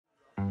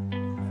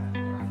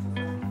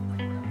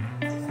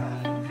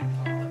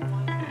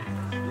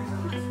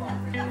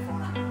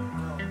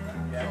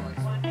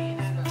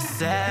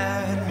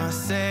set my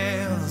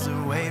sails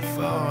and wait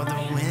for the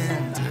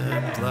wind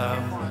to blow.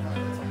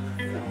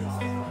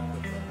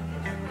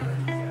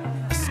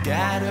 I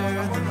scatter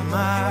the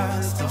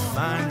mud, still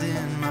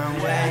finding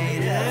my way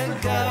to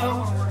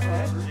go.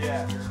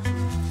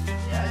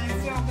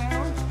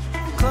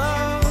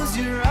 Close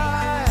your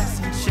eyes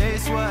and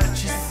chase what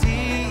you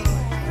see.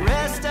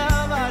 Rest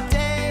of our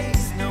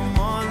days, no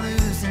more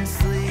losing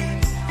sleep.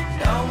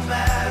 No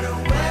matter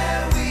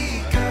where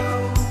we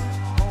go,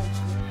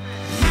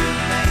 you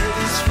make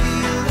this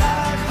feel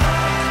like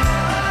home.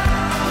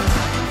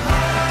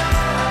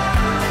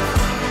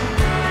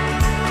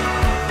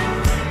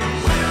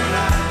 We're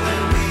right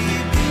where we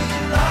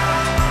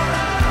belong.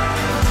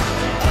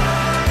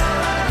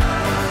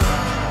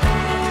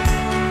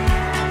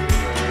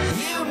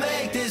 You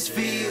make this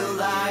feel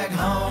like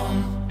home.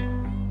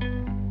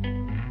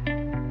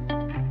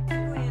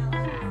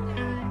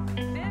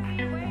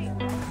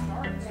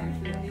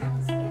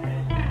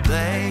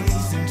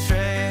 Blazing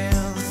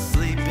trails,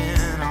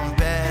 sleeping on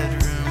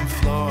bedroom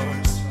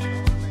floors.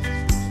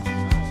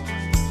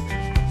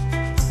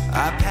 I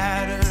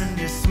patterned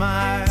your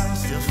smile,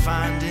 still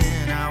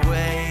finding our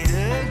way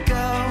to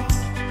go.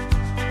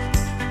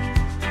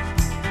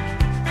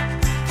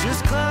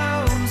 Just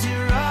close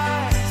your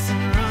eyes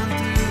and run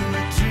through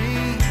a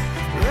dream.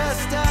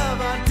 Rest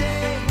of our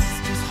days,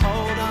 just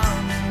hold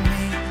on to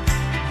me.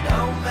 No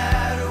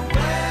matter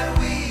where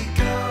we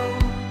go,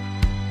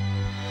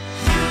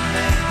 you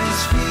make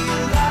this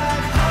feel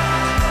like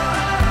home.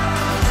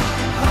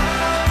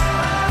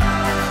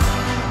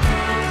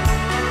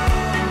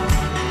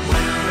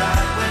 We're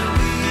right where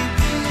we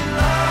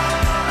belong.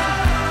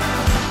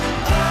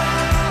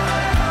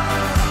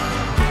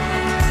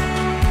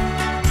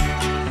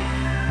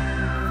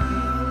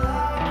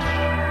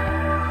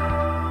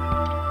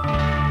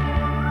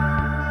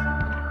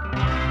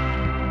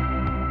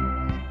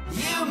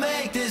 You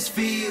make this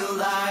feel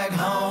like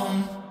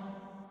home.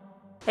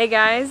 Hey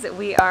guys,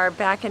 we are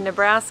back in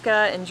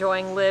Nebraska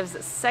enjoying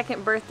Liv's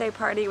second birthday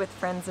party with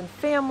friends and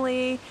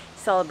family,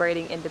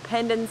 celebrating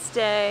Independence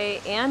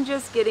Day, and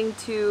just getting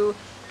to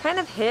kind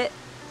of hit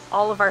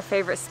all of our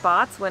favorite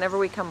spots whenever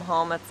we come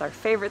home. It's our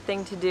favorite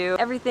thing to do.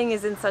 Everything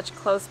is in such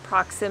close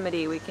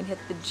proximity. We can hit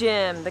the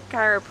gym, the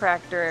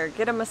chiropractor,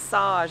 get a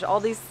massage,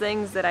 all these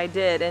things that I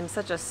did in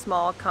such a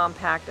small,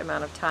 compact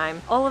amount of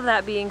time. All of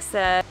that being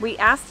said, we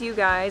asked you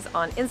guys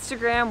on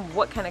Instagram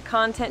what kind of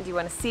content do you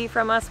want to see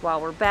from us while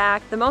we're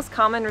back. The most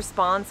common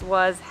response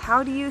was,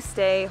 how do you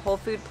stay whole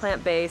food,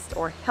 plant-based,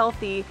 or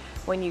healthy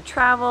when you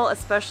travel,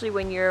 especially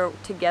when you're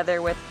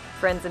together with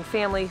friends and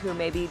family who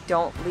maybe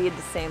don't lead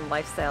the same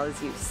lifestyle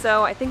as you.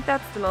 So I think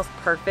that's the most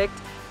perfect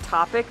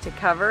topic to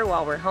cover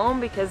while we're home,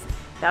 because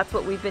that's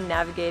what we've been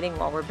navigating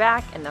while we're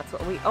back, and that's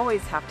what we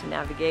always have to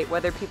navigate,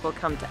 whether people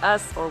come to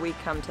us or we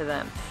come to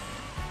them.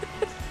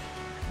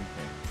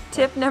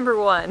 Tip number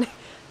one,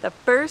 the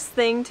first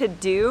thing to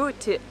do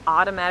to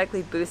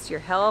automatically boost your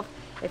health,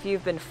 if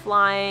you've been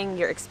flying,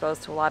 you're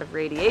exposed to a lot of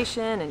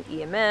radiation and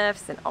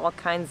EMFs and all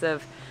kinds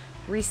of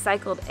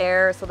recycled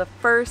air. So the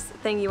first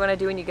thing you want to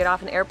do when you get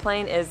off an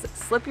airplane is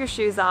slip your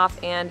shoes off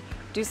and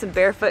do some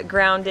barefoot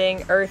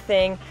grounding,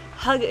 earthing,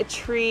 hug a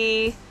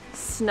tree,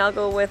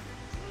 snuggle with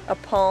a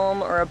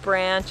palm or a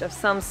branch of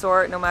some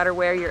sort, no matter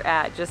where you're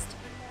at. Just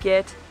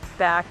get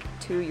back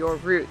to your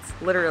roots,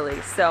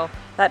 literally. So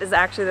that is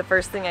actually the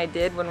first thing I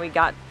did when we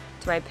got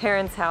to my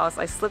parents' house.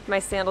 I slipped my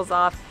sandals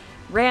off,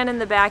 ran in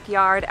the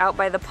backyard out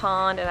by the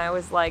pond, and I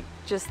was like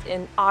just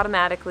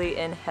automatically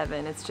in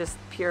heaven. It's just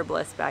pure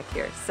bliss back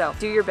here. So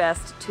do your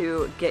best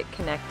to get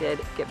connected,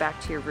 get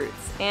back to your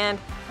roots. And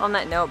on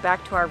that note,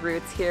 back to our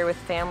roots here with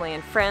family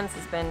and friends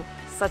has been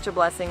such a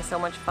blessing, so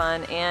much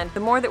fun. And the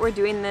more that we're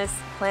doing this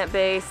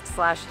plant-based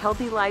 /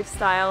 healthy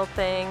lifestyle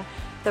thing,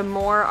 the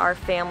more our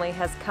family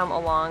has come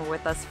along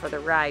with us for the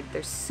ride.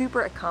 They're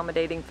super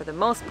accommodating for the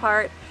most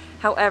part.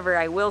 However,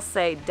 I will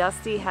say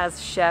Dusty has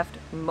chefed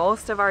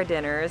most of our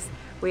dinners.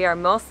 We are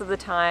most of the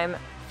time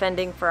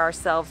fending for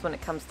ourselves when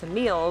it comes to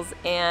meals,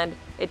 and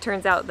it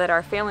turns out that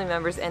our family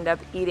members end up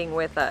eating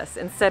with us.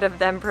 Instead of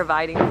them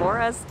providing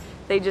for us,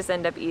 they just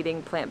end up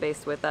eating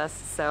plant-based with us.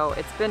 So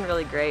it's been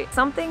really great.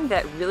 Something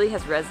that really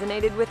has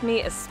resonated with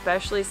me,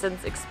 especially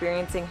since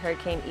experiencing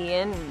Hurricane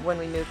Ian when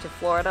we moved to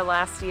Florida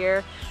last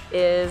year,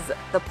 is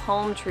the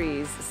palm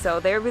trees. So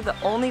they were the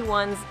only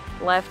ones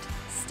left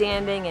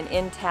standing and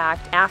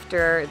intact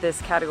after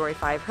this Category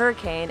 5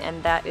 hurricane,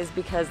 and that is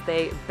because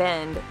they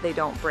bend, they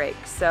don't break.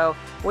 So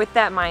with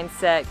that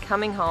mindset,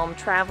 coming home,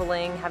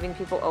 traveling, having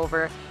people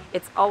over,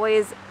 it's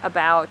always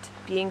about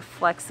being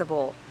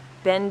flexible,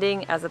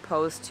 bending as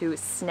opposed to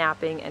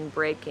snapping and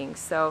breaking.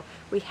 So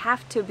we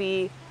have to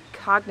be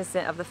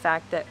cognizant of the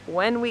fact that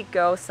when we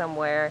go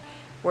somewhere,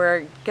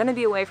 we're going to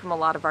be away from a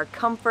lot of our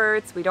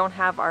comforts. We don't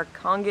have our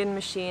Kangen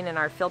machine and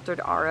our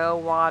filtered RO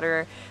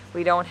water.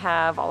 We don't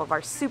have all of our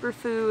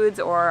superfoods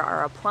or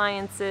our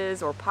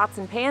appliances or pots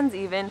and pans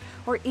even,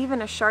 or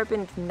even a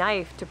sharpened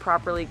knife to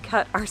properly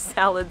cut our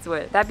salads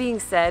with. That being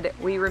said,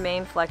 we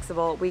remain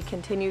flexible. We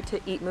continue to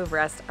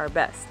EatMoveRest our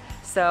best.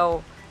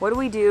 So what do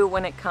we do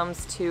when it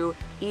comes to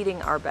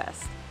eating our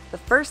best. The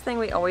first thing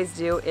we always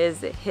do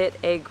is hit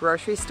a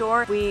grocery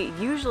store. We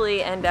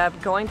usually end up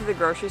going to the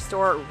grocery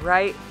store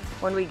right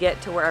when we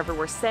get to wherever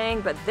we're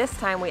staying, but this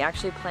time we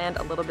actually planned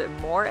a little bit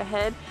more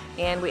ahead,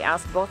 and we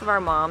asked both of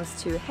our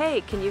moms to,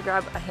 hey, can you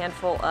grab a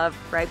handful of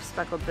ripe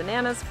speckled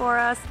bananas for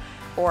us,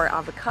 or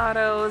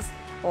avocados,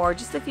 or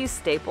just a few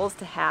staples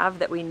to have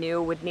that we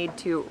knew would need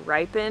to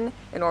ripen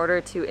in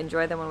order to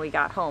enjoy them when we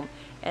got home.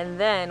 And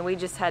then we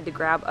just had to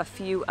grab a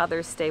few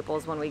other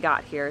staples when we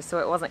got here, so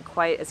it wasn't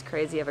quite as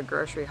crazy of a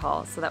grocery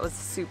haul. So that was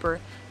super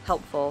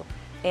helpful.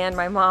 And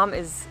my mom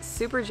is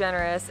super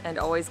generous and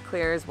always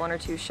clears 1 or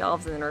 2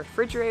 shelves in the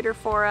refrigerator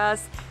for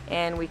us.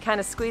 And we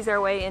kind of squeeze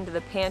our way into the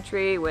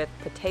pantry with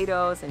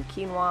potatoes and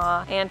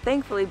quinoa. And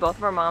thankfully, both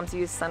of our moms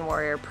use Sun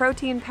Warrior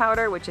protein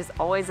powder, which is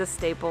always a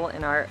staple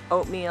in our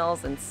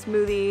oatmeals and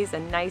smoothies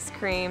and nice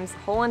creams. The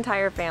whole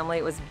entire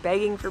family was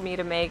begging for me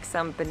to make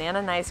some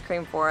banana nice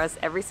cream for us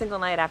every single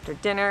night after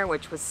dinner,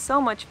 which was so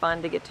much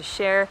fun to get to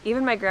share.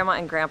 Even my grandma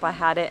and grandpa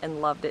had it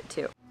and loved it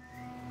too.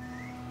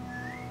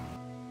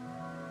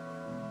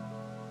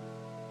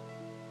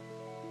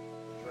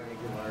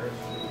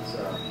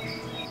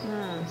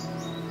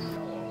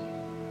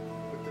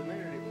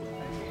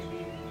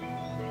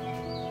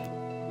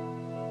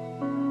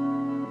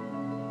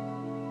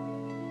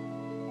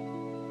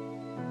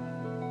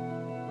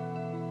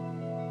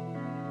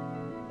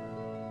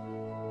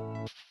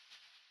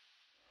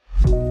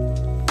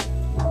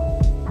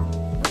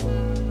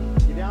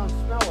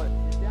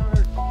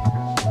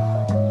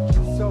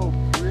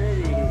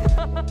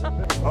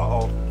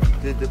 Uh-oh.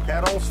 Did the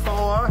petals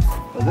fall off?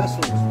 Well, this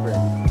one's pretty.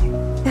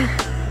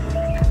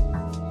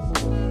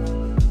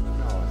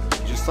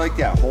 Just like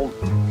that. Hold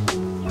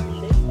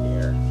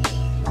here.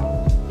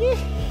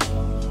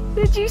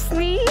 Did you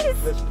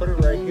sneeze? Let's put it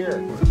right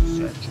here.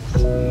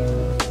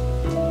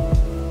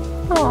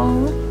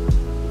 Oh.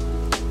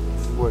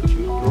 What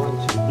you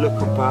doing?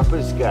 Look what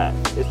Papa's got.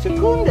 It's a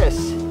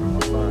goodness.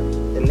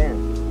 And then.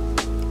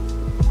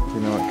 Do you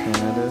know what kind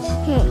that is?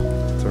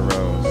 It's a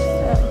rose.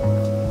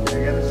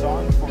 I got a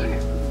song for you.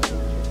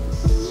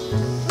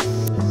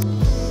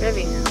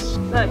 Vivi,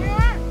 look.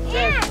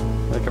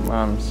 Look at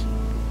Mom's.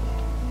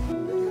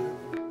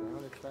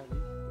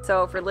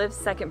 So for Liv's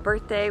second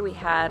birthday, we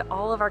had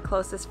all of our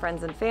closest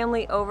friends and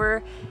family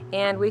over,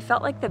 and we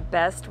felt like the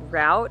best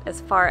route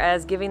as far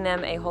as giving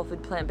them a whole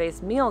food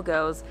plant-based meal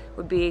goes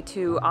would be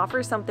to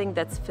offer something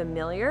that's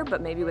familiar but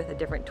maybe with a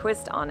different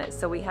twist on it.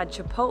 So we had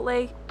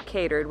Chipotle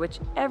catered, which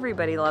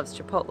everybody loves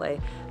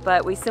Chipotle,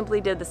 but we simply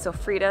did the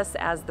sofritas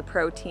as the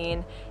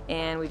protein,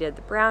 and we did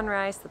the brown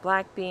rice, the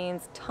black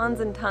beans,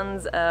 tons and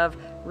tons of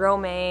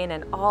romaine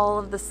and all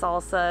of the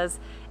salsas,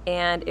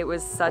 and it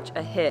was such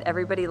a hit.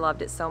 Everybody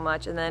loved it so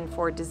much. And then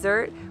for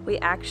dessert, we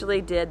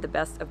actually did the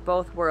best of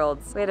both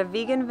worlds. We had a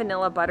vegan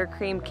vanilla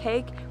buttercream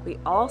cake. We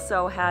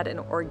also had an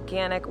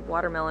organic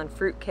watermelon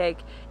fruit cake,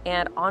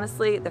 and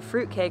honestly, the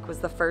fruit cake was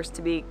the first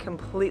to be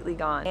completely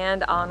gone.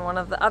 And on one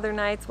of the other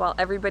nights, while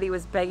everybody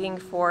was begging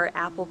for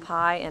apple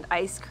pie and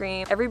ice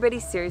cream,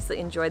 everybody seriously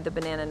enjoyed the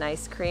banana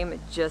nice cream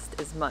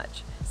just as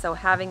much. So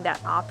having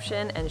that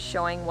option and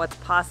showing what's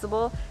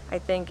possible, I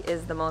think,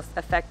 is the most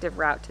effective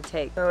route to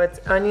take. So it's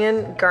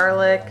onion,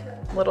 garlic,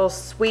 little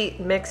sweet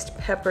mixed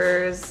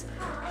peppers,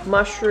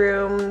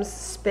 mushrooms,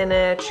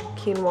 spinach,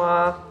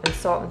 quinoa, and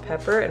salt and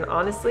pepper. And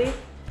honestly,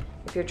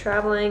 if you're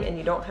traveling and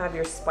you don't have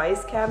your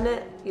spice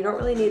cabinet, you don't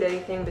really need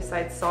anything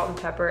besides salt and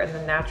pepper and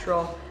the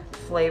natural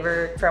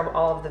flavor from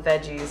all of the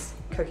veggies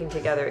cooking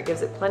together. It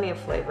gives it plenty of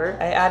flavor.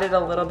 I added a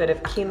little bit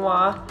of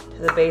quinoa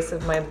to the base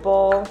of my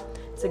bowl.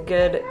 It's a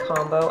good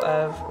combo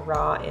of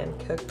raw and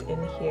cooked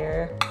in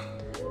here.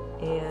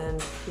 And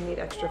if you need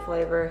extra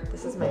flavor,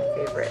 this is my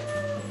favorite.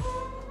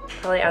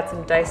 Probably add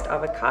some diced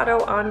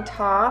avocado on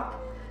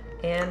top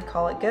and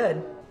call it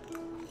good.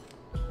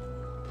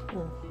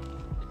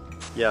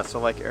 Yeah, so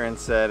like Erin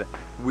said,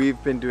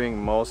 we've been doing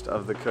most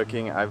of the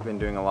cooking. I've been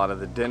doing a lot of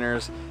the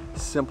dinners,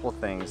 simple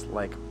things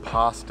like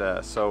pasta.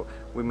 So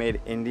we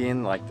made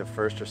Indian like the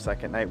first or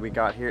second night we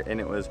got here,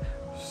 and it was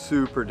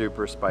super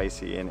duper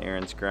spicy, and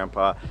Erin's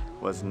grandpa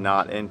was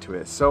not into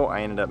it. So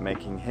I ended up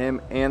making him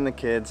and the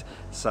kids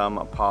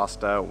some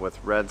pasta with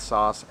red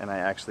sauce, and I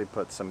actually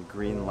put some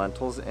green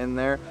lentils in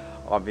there,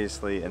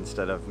 obviously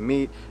instead of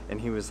meat. And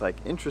he was like,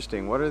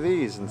 interesting, what are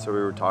these? And so we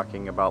were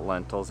talking about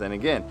lentils, and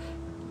again,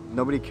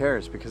 nobody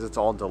cares because it's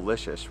all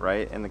delicious,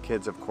 right? And the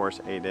kids of course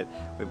ate it.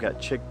 We've got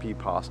chickpea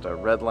pasta,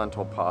 red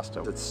lentil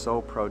pasta. It's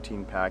so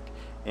protein packed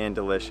and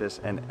delicious,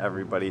 and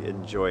everybody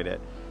enjoyed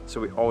it. So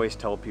we always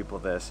tell people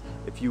this: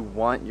 if you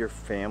want your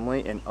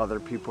family and other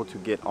people to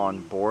get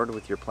on board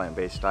with your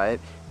plant-based diet,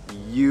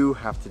 you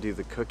have to do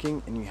the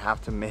cooking and you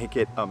have to make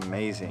it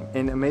amazing.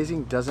 And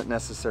amazing doesn't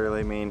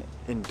necessarily mean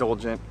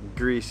indulgent,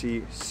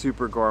 greasy,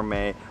 super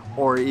gourmet,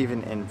 or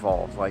even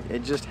involved. Like,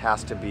 it just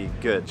has to be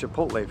good.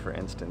 Chipotle, for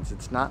instance,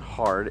 it's not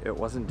hard, it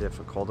wasn't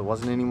difficult, it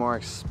wasn't any more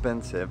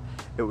expensive.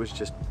 It was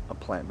just a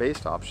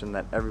plant-based option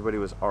that everybody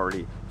was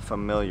already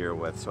familiar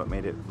with, so it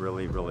made it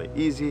really, really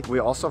easy. We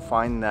also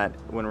find that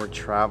when we're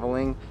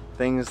traveling,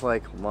 Things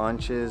like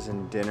lunches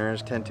and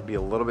dinners tend to be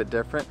a little bit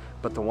different,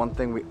 but the one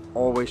thing we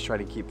always try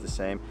to keep the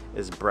same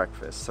is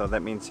breakfast. So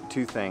that means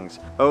two things,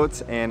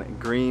 oats and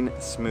green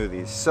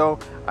smoothies. So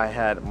I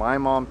had my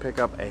mom pick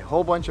up a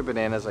whole bunch of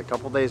bananas a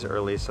couple days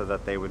early so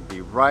that they would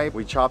be ripe.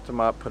 We chopped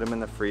them up, put them in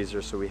the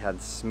freezer, so we had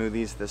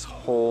smoothies this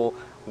whole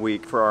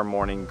week for our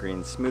morning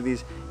green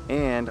smoothies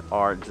and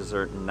our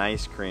dessert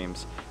ice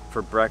creams.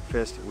 For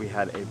breakfast, we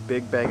had a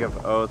big bag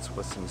of oats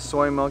with some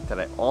soy milk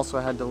that I also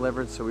had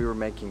delivered, so we were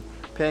making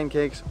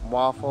pancakes,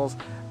 waffles,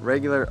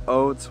 regular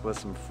oats with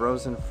some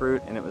frozen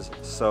fruit, and it was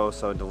so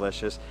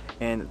delicious.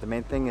 And the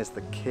main thing is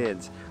the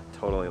kids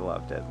totally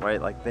loved it,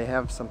 right? Like, they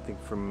have something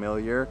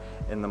familiar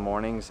in the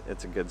mornings.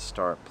 It's a good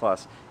start.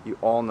 Plus, you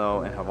all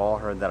know and have all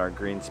heard that our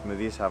green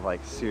smoothies have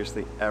like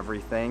seriously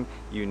everything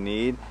you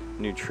need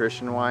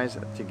nutrition wise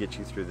to get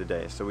you through the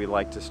day. So we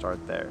like to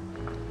start there.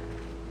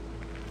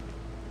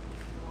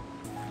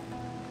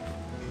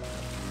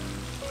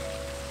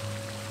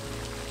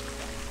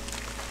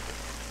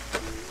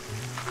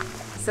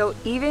 So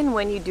even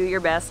when you do your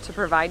best to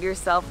provide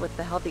yourself with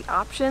the healthy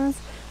options,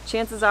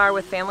 chances are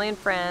with family and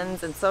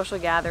friends and social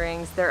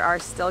gatherings, there are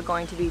still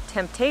going to be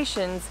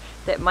temptations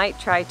that might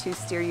try to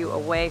steer you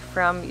away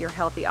from your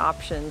healthy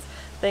options.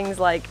 Things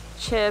like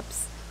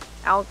chips,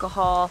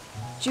 alcohol,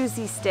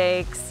 juicy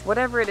steaks,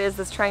 whatever it is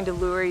that's trying to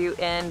lure you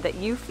in that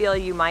you feel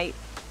you might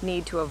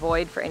need to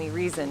avoid for any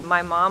reason.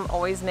 My mom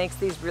always makes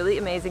these really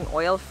amazing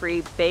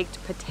oil-free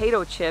baked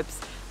potato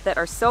chips that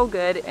are so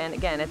good, and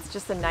again, it's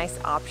just a nice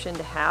option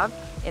to have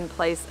in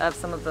place of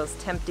some of those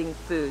tempting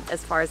foods.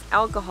 As far as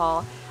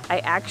alcohol, I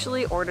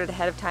actually ordered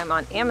ahead of time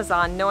on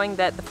Amazon knowing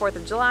that the 4th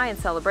of July and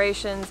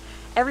celebrations,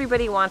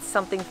 everybody wants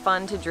something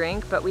fun to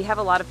drink, but we have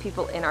a lot of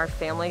people in our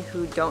family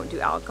who don't do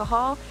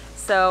alcohol,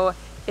 so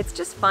it's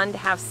just fun to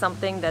have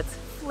something that's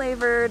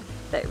flavored,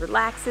 that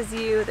relaxes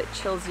you, that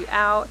chills you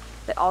out,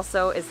 that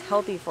also is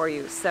healthy for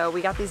you. So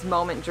we got these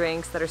moment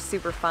drinks that are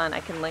super fun. I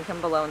can link them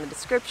below in the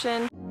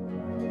description.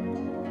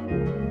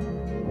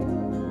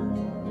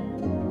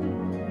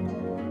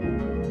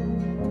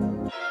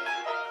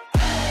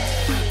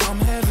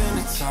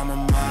 Time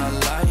of my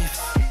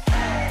life,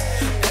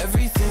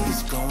 everything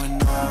is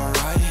going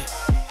alright.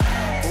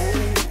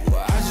 Ooh,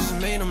 I just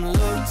made them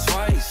look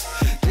twice.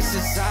 This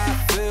is how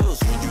it feels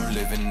when you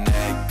living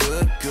that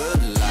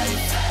good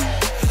life.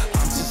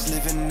 I'm just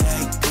living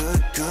that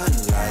good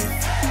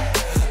life.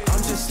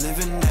 I'm just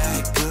living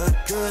that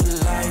good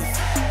life.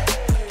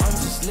 I'm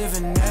just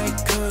living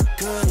that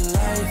good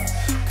life.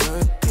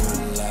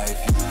 Good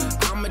life.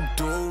 I'ma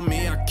do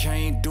me, I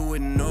can't do it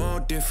no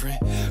different.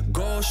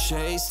 Gold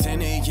shades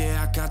tinted,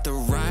 yeah, I got the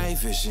right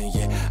vision,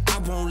 yeah. I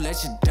won't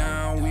let you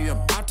down, we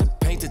about to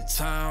paint the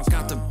town.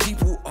 Got the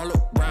people all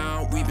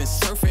around, we been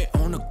surfing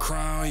on the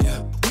crown,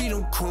 yeah. We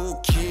them cool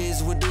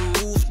kids with the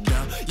roof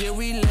down, yeah,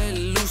 we let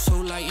loose, so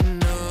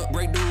lighten up,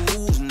 break the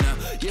rules now.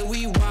 Yeah,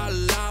 we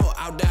wild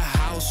out the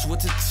house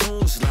with the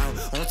tunes loud,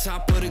 on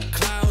top of the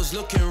clouds,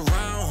 looking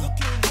around.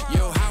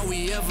 Yo, how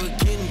we ever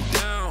getting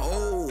down,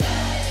 oh.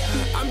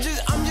 I'm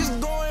just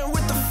going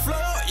with the flow.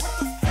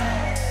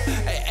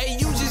 Hey,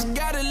 you just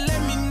gotta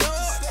let me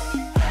know.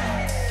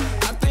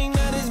 I think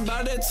that it's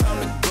about that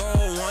time to go.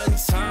 One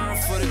time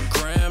for the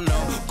gram,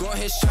 no. Go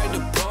ahead, strike the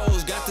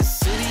pose. Got the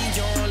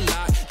city on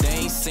lock. They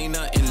ain't seen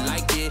nothing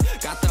like it.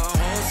 Got the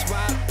whole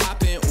spot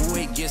popping. Ooh,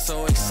 it gets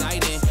so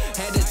exciting.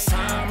 Had the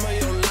time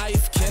of your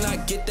life. Can I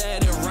get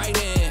that in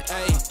writing?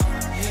 Hey,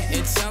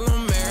 and tell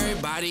them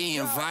everybody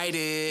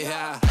invited.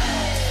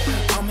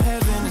 I'm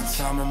having the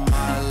time of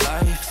my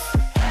life.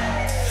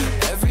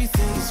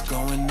 Everything is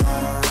going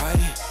alright.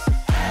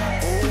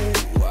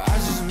 Ooh, I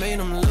just made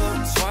them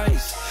look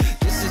twice.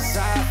 This is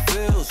how it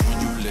feels when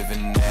you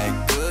living that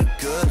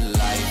good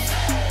life.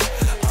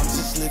 I'm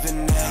just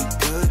living that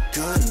good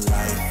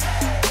life.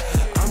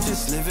 I'm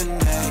just living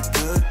that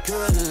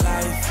good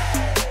life.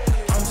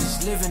 I'm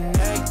just living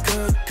that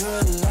good life.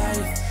 Good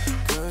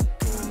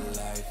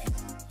life.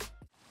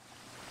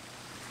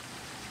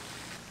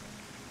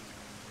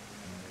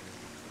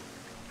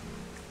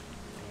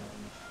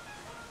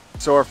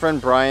 So our friend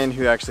Brian,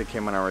 who actually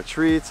came on our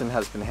retreats and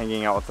has been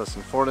hanging out with us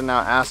in Florida now,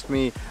 asked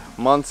me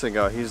months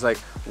ago, he's like,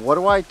 what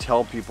do I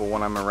tell people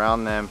when I'm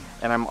around them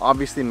and I'm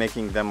obviously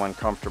making them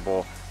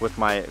uncomfortable with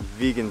my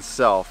vegan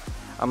self?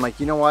 I'm like,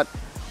 you know what?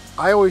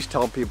 I always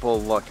tell people,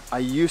 look, I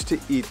used to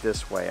eat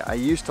this way. I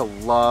used to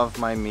love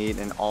my meat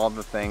and all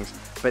the things,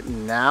 but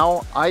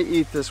now I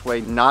eat this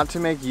way not to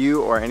make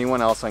you or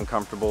anyone else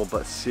uncomfortable,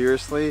 but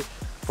seriously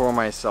for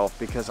myself,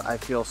 because I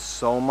feel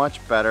so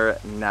much better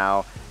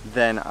now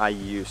than I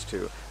used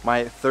to.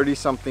 My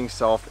 30-something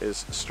self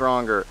is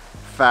stronger,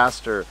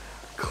 faster,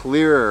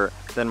 clearer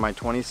than my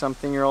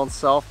 20-something-year-old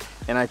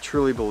self, and I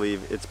truly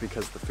believe it's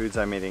because of the foods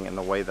I'm eating and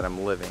the way that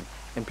I'm living.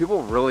 And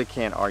people really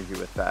can't argue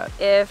with that.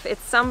 If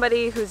it's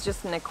somebody who's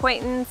just an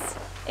acquaintance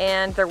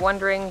and they're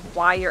wondering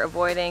why you're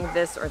avoiding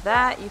this or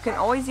that, you can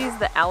always use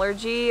the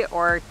allergy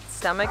or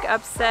stomach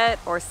upset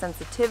or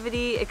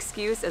sensitivity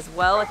excuse as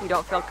well if you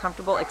don't feel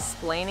comfortable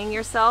explaining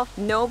yourself.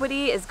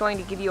 Nobody is going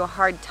to give you a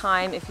hard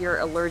time if you're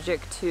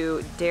allergic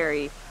to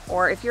dairy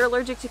or if you're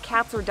allergic to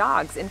cats or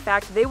dogs. In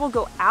fact, they will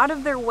go out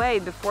of their way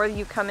before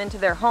you come into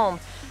their home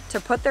to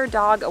put their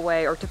dog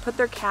away or to put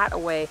their cat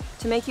away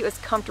to make you as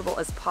comfortable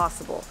as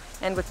possible.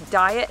 And with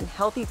diet and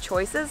healthy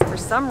choices, for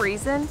some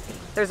reason,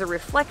 there's a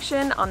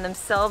reflection on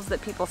themselves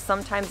that people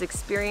sometimes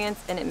experience,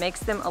 and it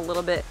makes them a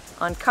little bit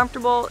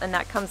uncomfortable, and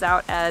that comes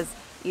out as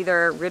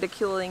either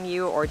ridiculing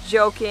you or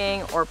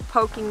joking or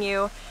poking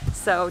you.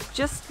 So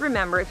just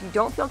remember, if you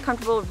don't feel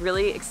comfortable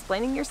really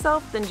explaining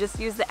yourself, then just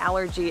use the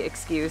allergy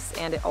excuse,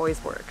 and it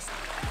always works.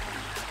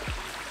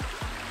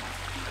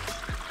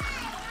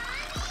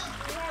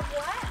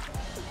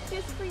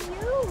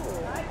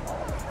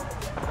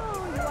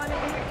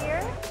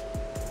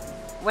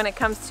 When it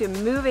comes to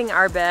moving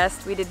our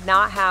best, we did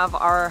not have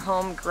our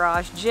home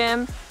garage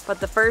gym, but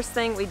the first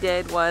thing we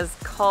did was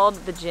called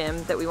the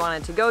gym that we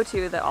wanted to go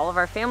to, that all of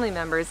our family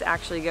members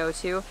actually go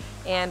to,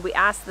 and we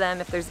asked them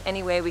if there's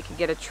any way we could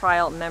get a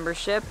trial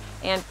membership,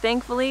 and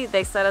thankfully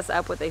they set us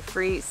up with a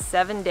free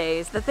 7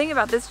 days. The thing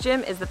about this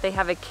gym is that they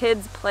have a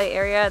kids play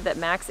area that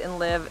Max and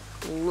Liv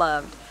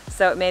loved.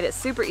 So it made it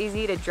super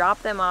easy to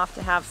drop them off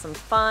to have some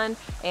fun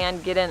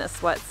and get in a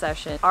sweat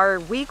session. Our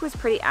week was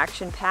pretty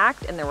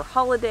action-packed, and there were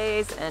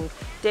holidays and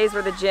days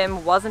where the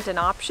gym wasn't an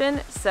option,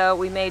 so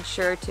we made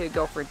sure to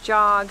go for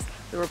jogs.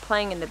 We were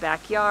playing in the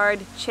backyard,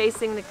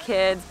 chasing the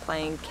kids,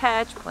 playing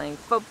catch, playing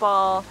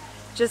football,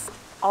 just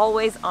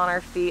always on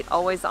our feet,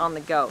 always on the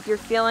go. If you're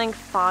feeling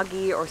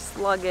foggy or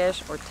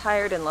sluggish or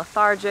tired and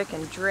lethargic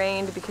and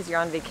drained because you're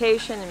on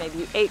vacation and maybe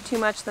you ate too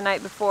much the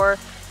night before,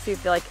 so you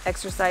feel like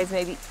exercise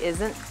maybe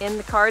isn't in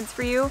the cards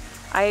for you,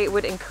 I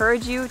would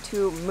encourage you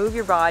to move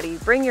your body,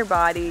 bring your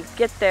body,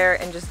 get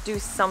there and just do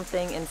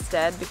something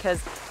instead,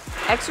 because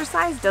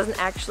exercise doesn't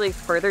actually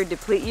further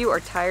deplete you or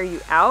tire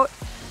you out.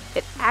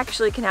 It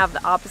actually can have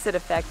the opposite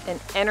effect and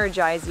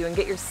energize you and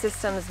get your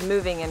systems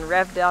moving and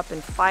revved up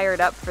and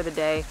fired up for the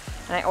day.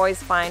 And I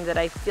always find that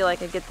I feel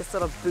like I get this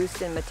little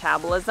boost in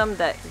metabolism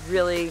that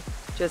really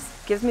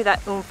just gives me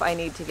that oomph I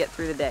need to get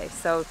through the day.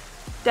 So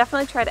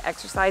definitely try to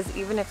exercise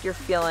even if you're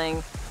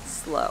feeling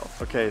slow.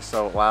 Okay,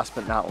 so last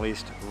but not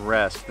least,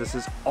 rest. This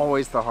is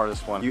always the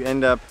hardest one. You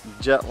end up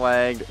jet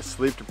lagged,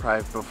 sleep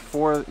deprived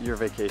before your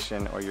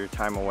vacation or your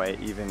time away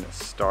even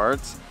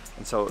starts.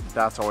 And so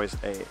that's always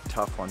a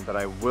tough one. But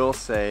I will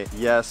say,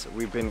 yes,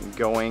 we've been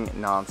going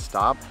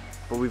nonstop,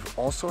 but we've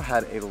also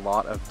had a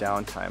lot of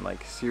downtime.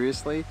 Like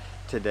seriously,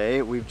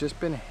 today we've just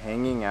been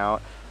hanging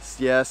out,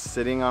 yes,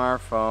 sitting on our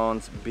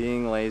phones,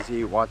 being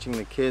lazy, watching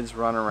the kids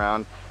run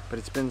around, but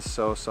it's been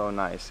so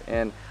nice.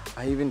 And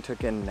I even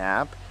took a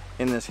nap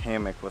in this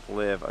hammock with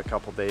Liv a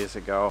couple days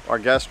ago. Our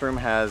guest room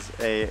has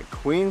a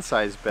queen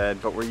size bed,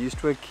 but we're used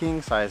to a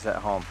king size at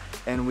home.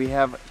 And we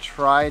have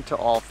tried to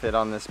all fit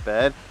on this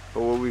bed,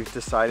 but what we've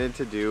decided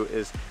to do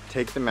is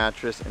take the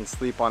mattress and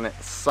sleep on it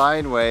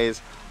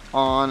sideways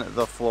on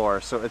the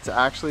floor. So it's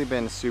actually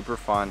been super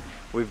fun.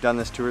 We've done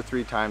this 2 or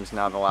 3 times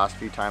now the last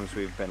few times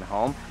we've been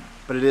home,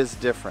 but it is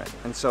different.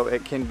 And so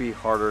it can be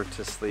harder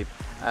to sleep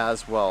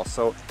as well.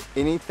 So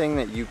anything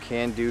that you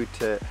can do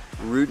to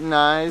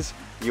routinize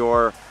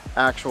your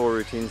actual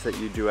routines that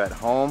you do at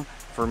home.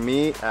 For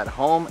me, at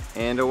home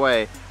and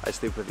away, I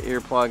sleep with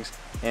earplugs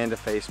and a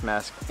face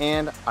mask,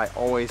 and I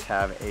always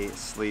have a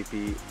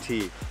sleepy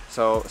tea.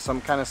 So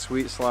some kind of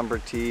sweet slumber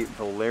tea,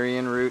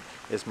 valerian root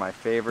is my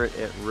favorite.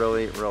 It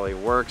really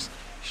works.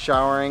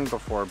 Showering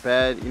before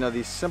bed, you know,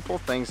 these simple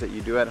things that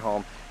you do at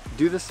home,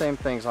 do the same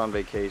things on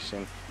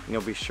vacation, and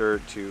you'll be sure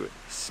to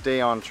stay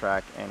on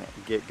track and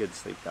get good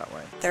sleep that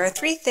way. There are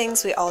 3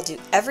 things we all do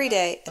every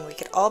day, and we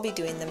could all be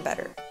doing them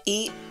better.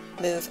 Eat,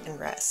 move, and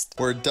rest.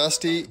 We're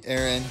Dusty,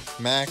 Aaron,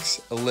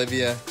 Max,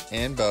 Olivia,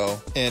 and Bo,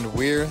 and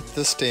we're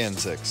the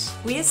Stanzics.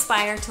 We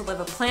aspire to live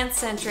a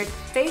plant-centric,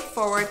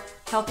 faith-forward,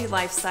 healthy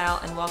lifestyle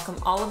and welcome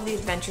all of the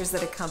adventures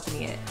that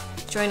accompany it.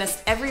 Join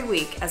us every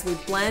week as we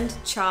blend,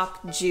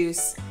 chop,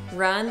 juice,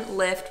 run,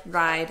 lift,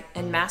 ride,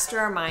 and master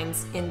our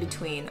minds in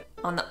between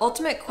on the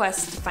ultimate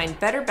quest to find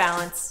better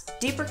balance,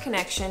 deeper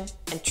connection,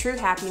 and true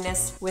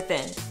happiness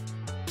within.